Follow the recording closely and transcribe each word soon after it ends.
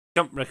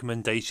Jump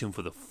recommendation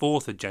for the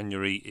 4th of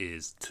January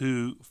is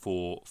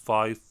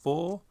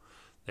 2454.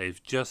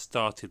 They've just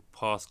started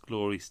Past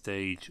Glory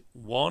Stage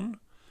 1,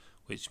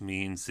 which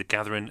means the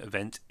Gathering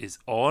event is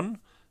on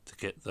to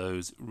get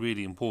those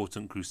really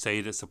important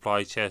Crusader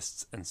supply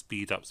chests and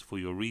speed ups for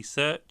your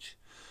research.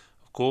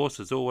 Of course,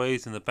 as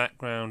always, in the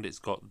background, it's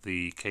got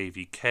the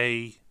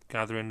KVK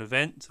Gathering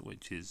event,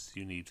 which is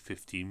you need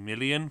 50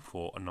 million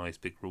for a nice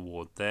big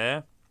reward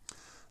there.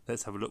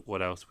 Let's have a look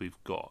what else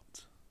we've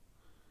got.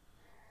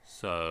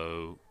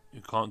 So,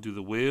 you can't do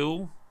the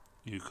wheel,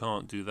 you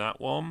can't do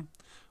that one.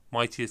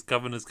 Mightiest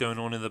Governor's going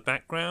on in the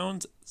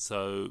background,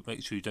 so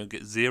make sure you don't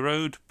get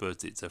zeroed,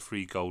 but it's a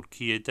free gold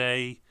key a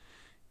day.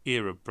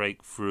 Era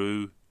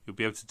Breakthrough, you'll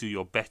be able to do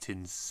your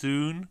betting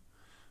soon,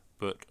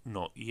 but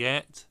not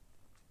yet.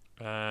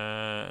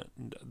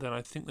 And then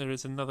I think there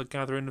is another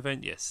gathering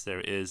event. Yes,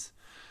 there is.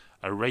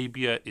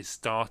 Arabia is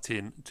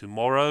starting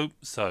tomorrow,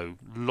 so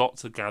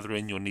lots of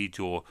gathering. You'll need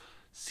your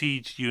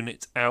siege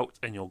units out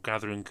and your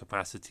gathering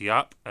capacity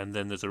up, and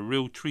then there's a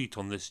real treat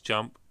on this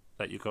jump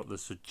that you've got the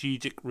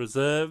strategic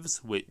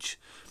reserves, which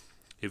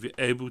if you're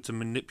able to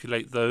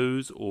manipulate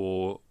those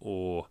or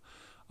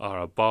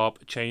are a barb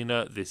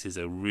chainer, this is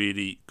a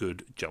really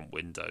good jump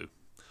window.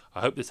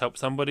 I hope this helps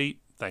somebody.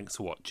 Thanks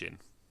for watching.